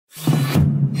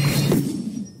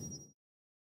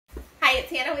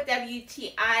Anna with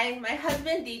WTI. My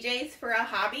husband DJs for a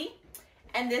hobby,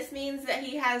 and this means that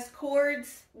he has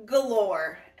cords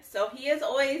galore. So he has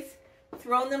always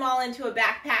thrown them all into a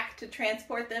backpack to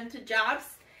transport them to jobs.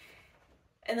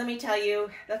 And let me tell you,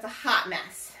 that's a hot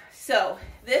mess. So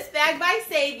this bag by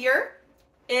Saviour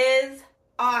is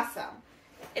awesome.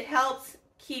 It helps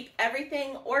keep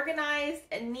everything organized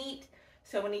and neat.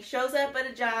 So when he shows up at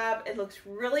a job, it looks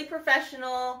really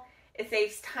professional. It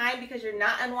saves time because you're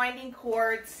not unwinding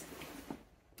cords.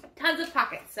 Tons of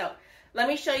pockets. So let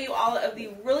me show you all of the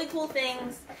really cool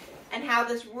things and how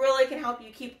this really can help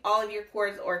you keep all of your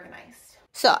cords organized.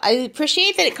 So I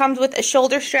appreciate that it comes with a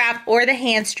shoulder strap or the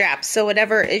hand strap, so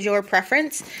whatever is your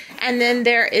preference. And then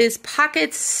there is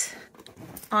pockets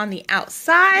on the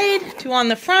outside, 2 on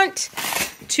the front,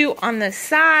 2 on the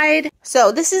side.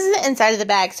 So this is the inside of the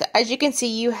bag. So as you can see,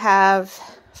 you have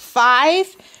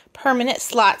 5 permanent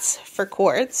slots for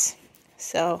cords.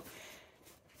 So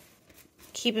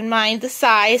keep in mind the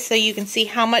size so you can see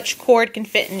how much cord can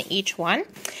fit in each one.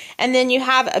 And then you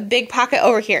have a big pocket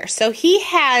over here. So he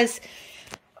has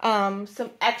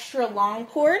some extra long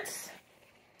cords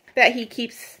that he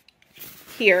keeps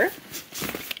here.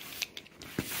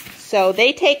 So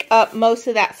they take up most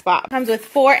of that spot. Comes with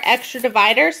 4 extra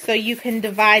dividers, so you can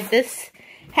divide this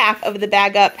half of the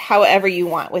bag up however you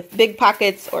want, with big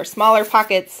pockets or smaller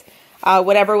pockets,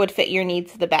 whatever would fit your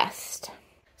needs the best.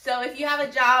 So if you have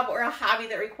a job or a hobby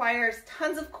that requires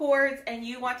tons of cords and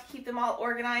you want to keep them all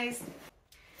organized,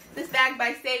 this bag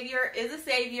by Saviour is a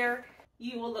savior.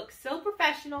 You will look so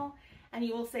professional and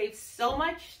you will save so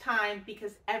much time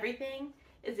because everything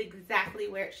is exactly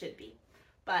where it should be.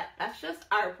 But that's just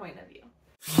our point of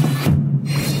view.